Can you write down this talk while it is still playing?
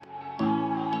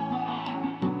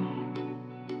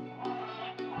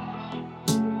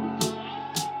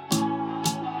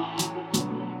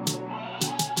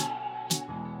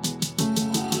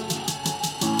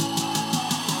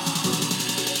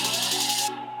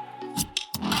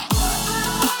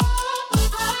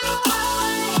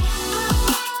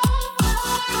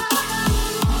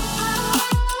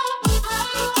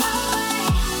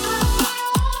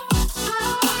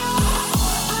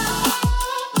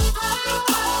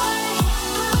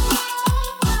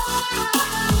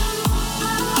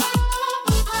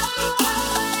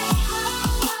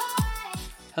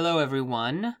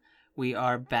everyone. We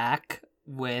are back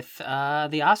with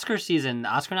the Oscar season. The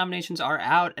Oscar nominations are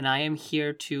out, and I am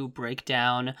here to break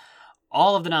down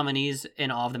all of the nominees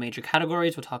in all of the major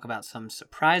categories. We'll talk about some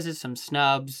surprises, some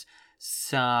snubs,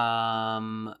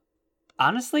 some,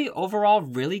 honestly, overall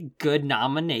really good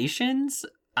nominations.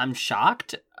 I'm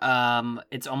shocked.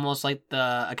 It's almost like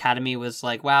the Academy was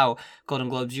like, wow, Golden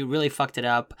Globes, you really fucked it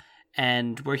up,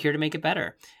 and we're here to make it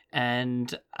better.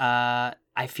 And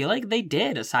I feel like they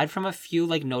did, aside from a few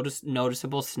like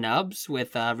noticeable snubs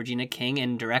with Regina King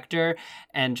in director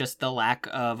and just the lack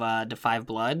of Da 5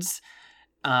 Bloods.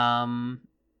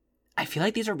 I feel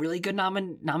like these are really good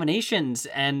nominations.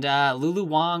 And Lulu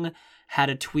Wang had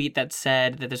a tweet that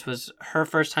said that this was her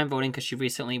first time voting because she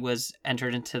recently was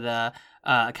entered into the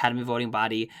Academy voting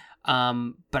body.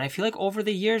 But I feel like over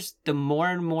the years, the more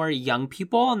and more young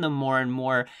people and the more and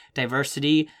more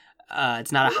diversity,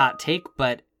 it's not a hot take,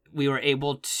 but we were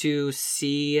able to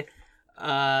see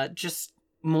just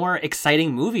more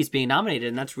exciting movies being nominated,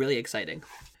 and that's really exciting.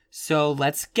 So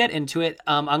let's get into it.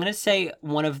 I'm going to say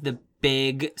one of the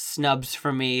big snubs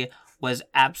for me was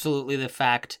absolutely the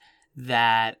fact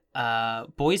that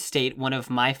Boys State, one of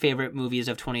my favorite movies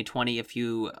of 2020, if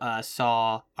you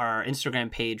saw our Instagram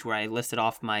page where I listed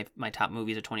off my top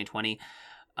movies of 2020,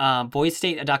 Boys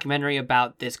State, a documentary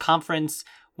about this conference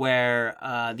where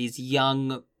these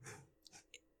young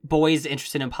boys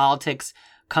interested in politics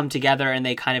come together and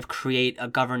they kind of create a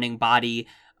governing body,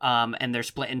 and they're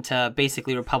split into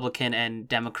basically Republican and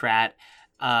Democrat.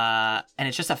 And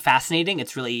it's just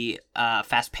it's really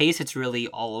fast-paced. It's really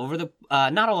all over the,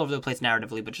 not all over the place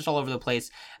narratively, but just all over the place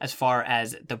as far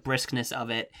as the briskness of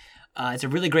it. It's a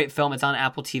really great film. It's on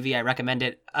Apple TV. I recommend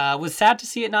it. Was sad to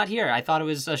see it not here. I thought it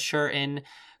was a sure-in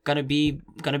gonna be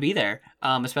there,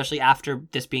 especially after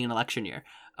this being an election year.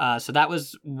 So that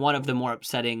was one of the more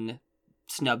upsetting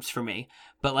snubs for me.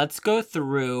 But let's go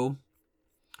through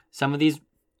some of these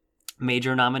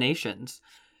major nominations.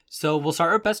 So we'll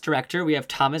start with Best Director. We have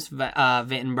Thomas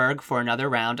Vinterberg for Another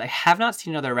Round. I have not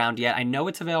seen Another Round yet. I know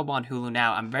it's available on Hulu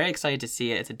now. I'm very excited to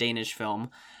see it. It's a Danish film.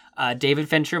 David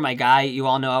Fincher, my guy. You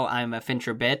all know I'm a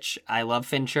Fincher bitch. I love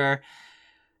Fincher.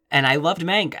 And I loved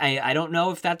Mank. I don't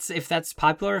know if that's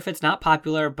popular or if it's not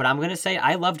popular, but I'm going to say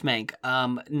I loved Mank.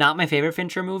 Not my favorite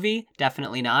Fincher movie.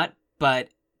 Definitely not. But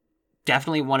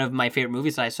definitely one of my favorite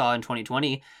movies that I saw in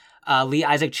 2020. Lee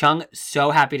Isaac Chung,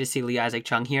 so happy to see Lee Isaac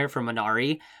Chung here for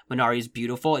Minari. Minari is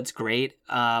beautiful. It's great.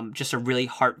 Just a really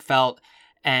heartfelt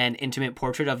and intimate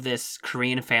portrait of this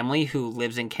Korean family who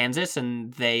lives in Kansas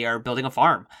and they are building a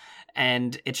farm.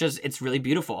 And it's really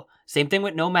beautiful. Same thing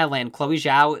with Nomadland. Chloe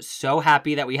Zhao, so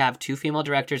happy that we have 2 female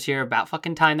directors here. About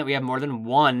fucking time that we have more than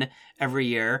one every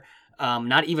year.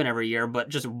 Not even every year, but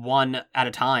just one at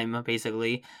a time,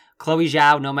 basically. Chloe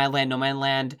Zhao,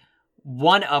 Nomadland.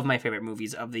 One of my favorite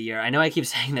movies of the year. I know I keep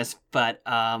saying this, but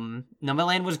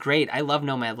Nomadland was great. I love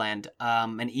Nomadland.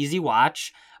 An easy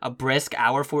watch, a brisk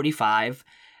hour 45,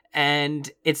 and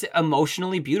it's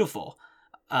emotionally beautiful.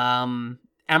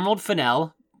 Emerald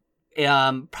Fennell,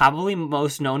 probably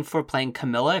most known for playing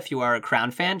Camilla. If you are a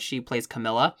Crown fan, she plays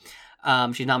Camilla.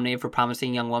 She's nominated for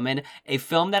Promising Young Woman, a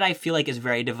film that I feel like is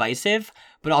very divisive,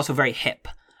 but also very hip.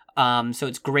 So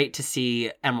it's great to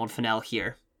see Emerald Fennell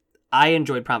here. I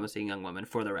enjoyed Promising Young Woman,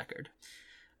 for the record.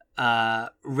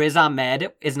 Riz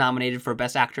Ahmed is nominated for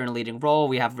Best Actor in a Leading Role.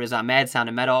 We have Riz Ahmed, Sound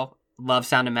of Metal. Love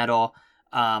Sound of Metal.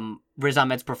 Riz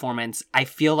Ahmed's performance, I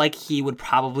feel like he would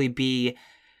probably be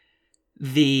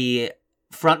the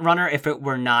front runner if it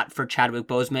were not for Chadwick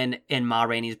Boseman in Ma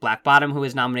Rainey's Black Bottom, who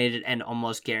is nominated and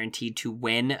almost guaranteed to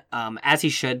win, as he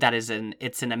should.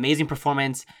 It's an amazing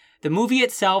performance. The movie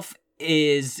itself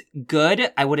is good.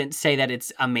 I wouldn't say that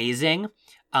it's amazing.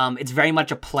 It's very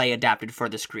much a play adapted for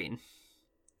the screen.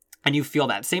 And you feel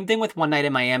that. Same thing with One Night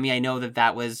in Miami. I know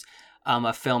that was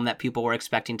a film that people were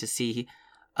expecting to see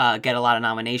get a lot of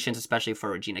nominations, especially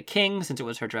for Regina King, since it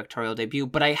was her directorial debut.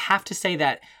 But I have to say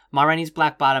that Ma Rainey's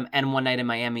Black Bottom and One Night in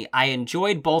Miami, I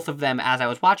enjoyed both of them as I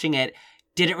was watching it.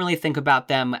 Didn't really think about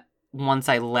them once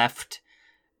I left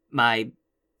my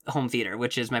home theater,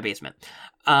 which is my basement.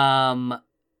 And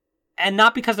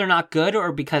not because they're not good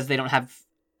or because they don't have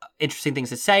interesting things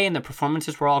to say, and the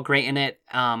performances were all great in it,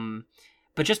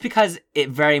 but just because it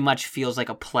very much feels like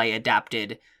a play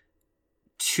adapted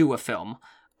to a film.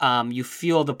 You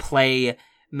feel the play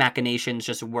machinations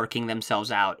just working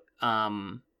themselves out,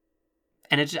 and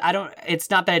it's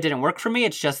not that it didn't work for me,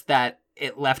 it's just that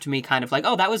it left me kind of like,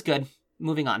 oh, that was good,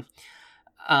 moving on.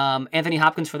 Anthony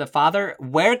Hopkins for The Father.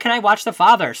 Where can I watch The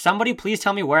Father? Somebody please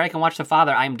tell me where I can watch The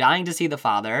Father. I'm dying to see The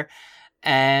Father,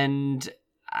 and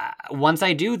once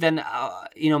I do, then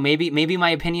maybe my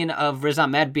opinion of Riz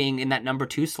Ahmed being in that number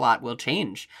 2 slot will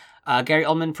change. Gary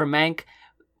Oldman for Mank,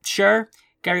 sure.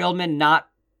 Gary Oldman,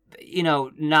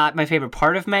 not my favorite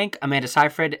part of Mank. Amanda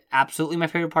Seyfried, absolutely my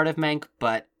favorite part of Mank,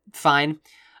 but fine.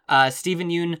 Stephen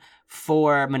Yeun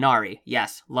for Minari,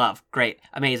 yes, love, great,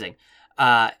 amazing.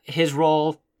 His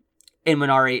role in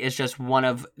Minari is just one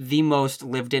of the most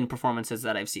lived-in performances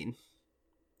that I've seen.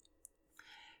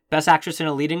 Best Actress in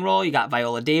a Leading Role, you got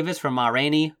Viola Davis for Ma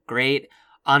Rainey, great.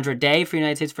 Andra Day for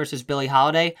United States versus Billie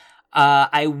Holiday.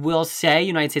 I will say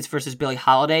United States versus Billie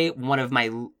Holiday, one of my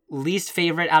least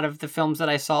favorite out of the films that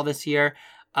I saw this year.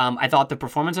 I thought the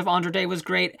performance of Andra Day was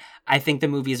great. I think the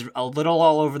movie is a little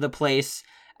all over the place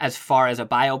as far as a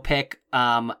biopic.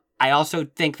 I also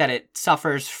think that it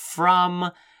suffers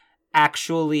from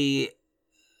actually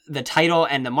the title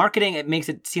and the marketing. It makes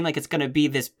it seem like it's going to be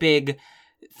this big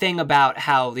thing about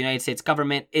how the United States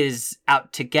government is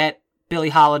out to get Billie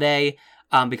Holiday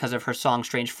because of her song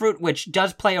Strange Fruit, which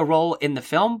does play a role in the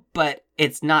film, but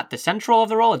it's not the central of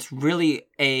the role. It's really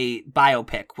a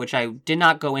biopic, which I did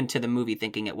not go into the movie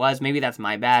thinking it was. Maybe that's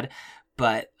my bad,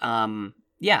 but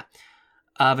yeah.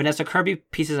 Vanessa Kirby,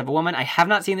 Pieces of a Woman. I have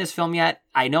not seen this film yet.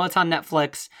 I know it's on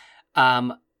Netflix.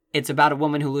 It's about a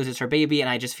woman who loses her baby, and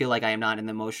I just feel like I am not in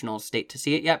the emotional state to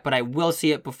see it yet, but I will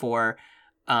see it before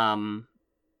the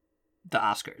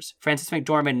Oscars. Frances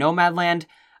McDormand, Nomadland.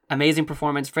 Amazing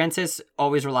performance. Frances,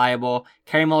 always reliable.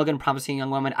 Carey Mulligan, Promising Young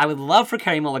Woman. I would love for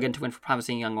Carey Mulligan to win for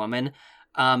Promising Young Woman,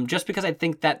 just because I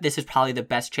think that this is probably the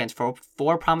best chance for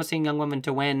Promising Young Woman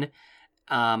to win.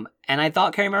 And I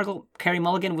thought Carey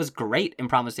Mulligan was great in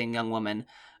Promising Young Woman.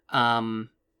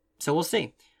 So we'll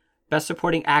see. Best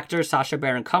Supporting Actor, Sacha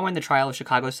Baron Cohen, The Trial of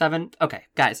Chicago 7. Okay,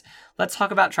 guys, let's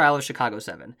talk about Trial of Chicago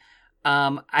 7.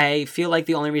 I feel like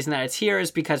the only reason that it's here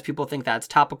is because people think that's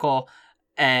topical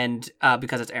and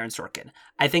because it's Aaron Sorkin.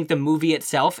 I think the movie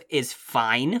itself is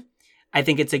fine. I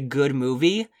think it's a good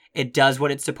movie. It does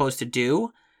what it's supposed to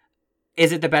do.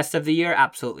 Is it the best of the year?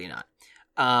 Absolutely not.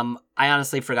 I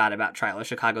honestly forgot about Trial of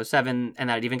Chicago 7 and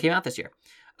that it even came out this year.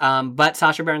 But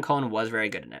Sacha Baron Cohen was very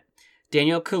good in it.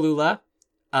 Daniel Kaluuya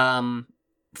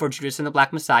for Judas and the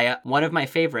Black Messiah, one of my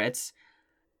favorites.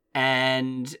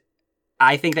 And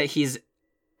I think that he's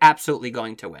absolutely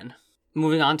going to win.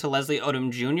 Moving on to Leslie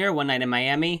Odom Jr., One Night in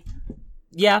Miami.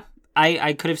 Yeah,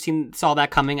 I could have saw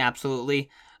that coming, absolutely.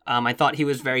 I thought he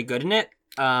was very good in it.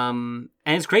 And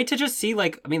it's great to just see,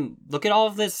 look at all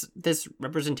of this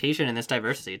representation and this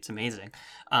diversity. It's amazing.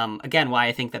 Again, why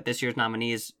I think that this year's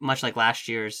nominees, much like last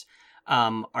year's,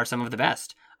 are some of the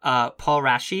best. Paul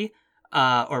Raci,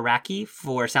 or Raki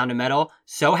for Sound of Metal.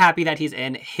 So happy that he's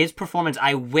in. His performance,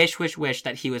 I wish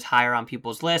that he was higher on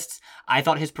people's lists. I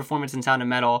thought his performance in Sound of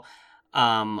Metal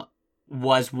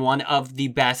was one of the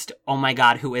best, oh my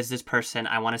god, who is this person?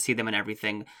 I want to see them in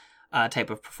everything type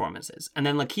of performances. And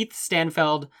then Lakeith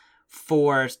Stanfield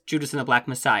for Judas and the Black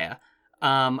Messiah.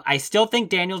 I still think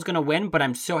Daniel's going to win, but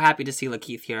I'm so happy to see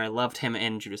Lakeith here. I loved him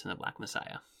in Judas and the Black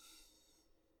Messiah.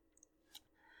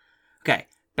 Okay.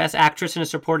 Best Actress in a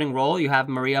Supporting Role, you have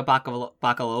Maria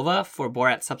Bakalova for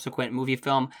Borat's subsequent movie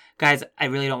film. Guys, I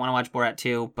really don't want to watch Borat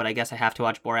 2, but I guess I have to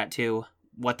watch Borat 2.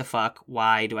 What the fuck?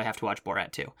 Why do I have to watch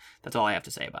Borat 2? That's all I have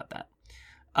to say about that.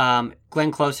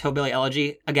 Glenn Close, Hillbilly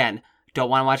Elegy. Again, don't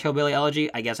want to watch Hillbilly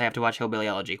Elegy. I guess I have to watch Hillbilly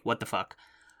Elegy. What the fuck?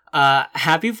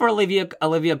 Happy for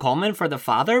Olivia Colman for The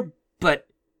Father, but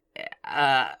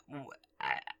I've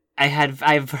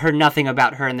heard nothing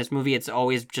about her in this movie. It's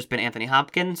always just been Anthony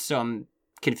Hopkins, so I'm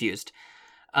confused.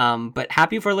 But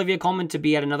happy for Olivia Colman to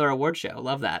be at another award show.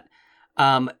 Love that.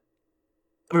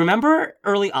 Remember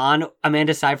early on,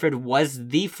 Amanda Seyfried was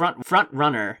the front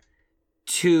runner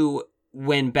to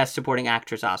win Best Supporting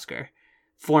Actress Oscar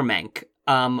for Mank.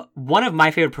 One of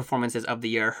my favorite performances of the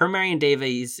year, her Marion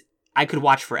Davies, I could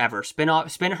watch forever. Spin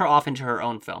her off into her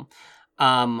own film.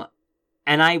 And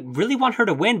I really want her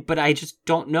to win, but I just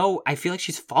don't know. I feel like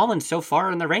she's fallen so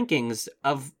far in the rankings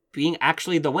of being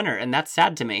actually the winner, and that's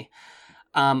sad to me.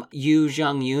 Yoo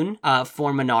Jung-yoon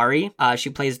for Minari. She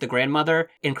plays the grandmother.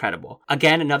 Incredible.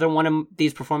 Again, another one of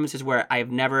these performances where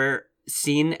I've never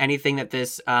seen anything that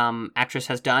this actress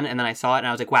has done, and then I saw it and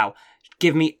I was like, wow,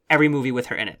 give me every movie with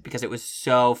her in it, because it was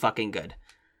so fucking good.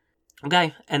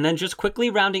 Okay, and then just quickly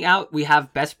rounding out, we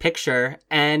have Best Picture,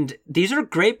 and these are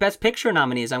great Best Picture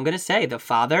nominees, I'm going to say. The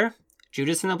Father,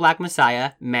 Judas and the Black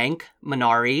Messiah, Mank,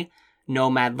 Minari,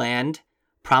 Nomadland,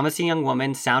 Promising Young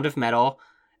Woman, Sound of Metal,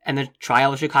 and The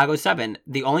Trial of Chicago 7.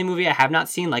 The only movie I have not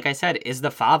seen, like I said, is The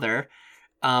Father,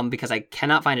 because I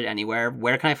cannot find it anywhere.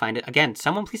 Where can I find it? Again,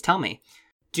 someone please tell me.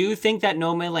 Do think that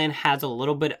Nomadland has a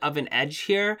little bit of an edge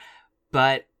here,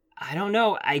 but I don't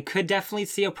know. I could definitely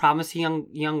see a promising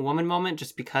young woman moment,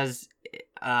 just because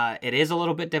it is a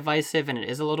little bit divisive, and it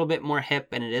is a little bit more hip,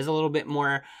 and it is a little bit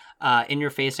more in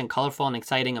your face and colorful and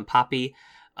exciting and poppy.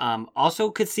 Also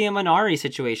could see a Minari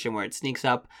situation where it sneaks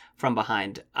up from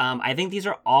behind. I think these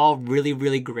are all really,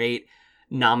 really great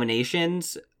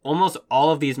nominations. Almost all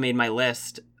of these made my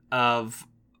list of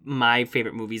my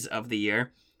favorite movies of the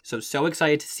year. So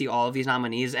excited to see all of these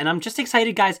nominees. And I'm just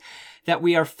excited, guys, that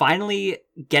we are finally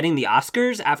getting the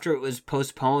Oscars after it was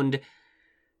postponed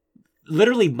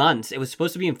literally months. It was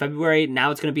supposed to be in February.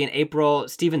 Now it's going to be in April.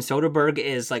 Steven Soderbergh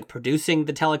is like producing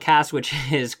the telecast, which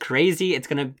is crazy. It's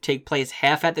going to take place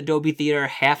half at the Dolby Theater,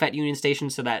 half at Union Station,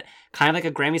 so that kind of like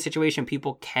a Grammy situation,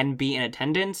 people can be in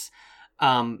attendance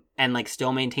and like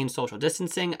still maintain social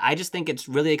distancing. I just think it's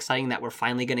really exciting that we're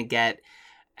finally going to get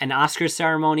an Oscars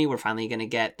ceremony. We're finally going to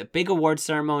get the big awards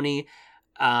ceremony.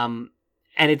 And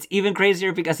it's even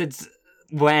crazier because it's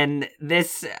when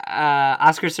this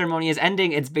Oscar ceremony is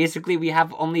ending, it's basically we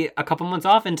have only a couple months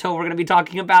off until we're going to be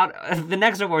talking about the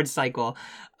next awards cycle.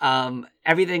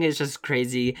 Everything is just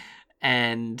crazy,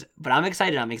 but I'm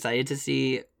excited. I'm excited to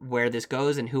see where this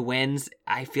goes and who wins.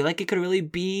 I feel like it could really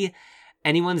be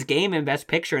anyone's game in Best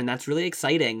Picture, and that's really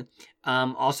exciting.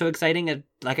 Also exciting,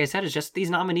 like I said, is just these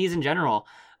nominees in general.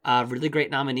 Really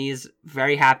great nominees.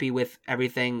 Very happy with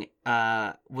everything.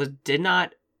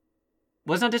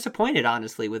 Was not disappointed,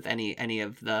 honestly, with any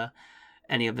of the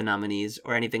nominees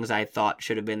or any things I thought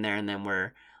should have been there and then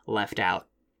were left out.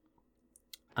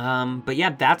 But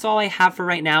yeah, that's all I have for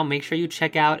right now. Make sure you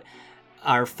check out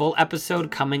our full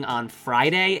episode coming on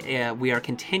Friday. We are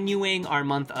continuing our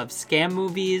month of scam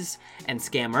movies and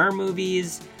scammer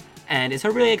movies, and it's a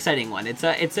really exciting one. It's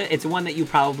one that you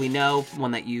probably know,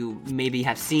 one that you maybe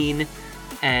have seen.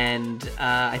 And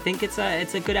I think it's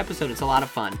a good episode. It's a lot of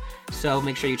fun. So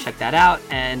make sure you check that out.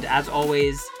 And as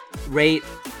always, rate,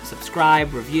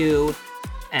 subscribe, review,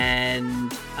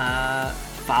 and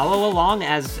follow along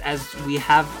as we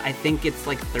have, I think it's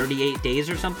like 38 days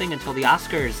or something until the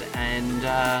Oscars. And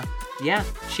yeah,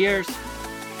 cheers.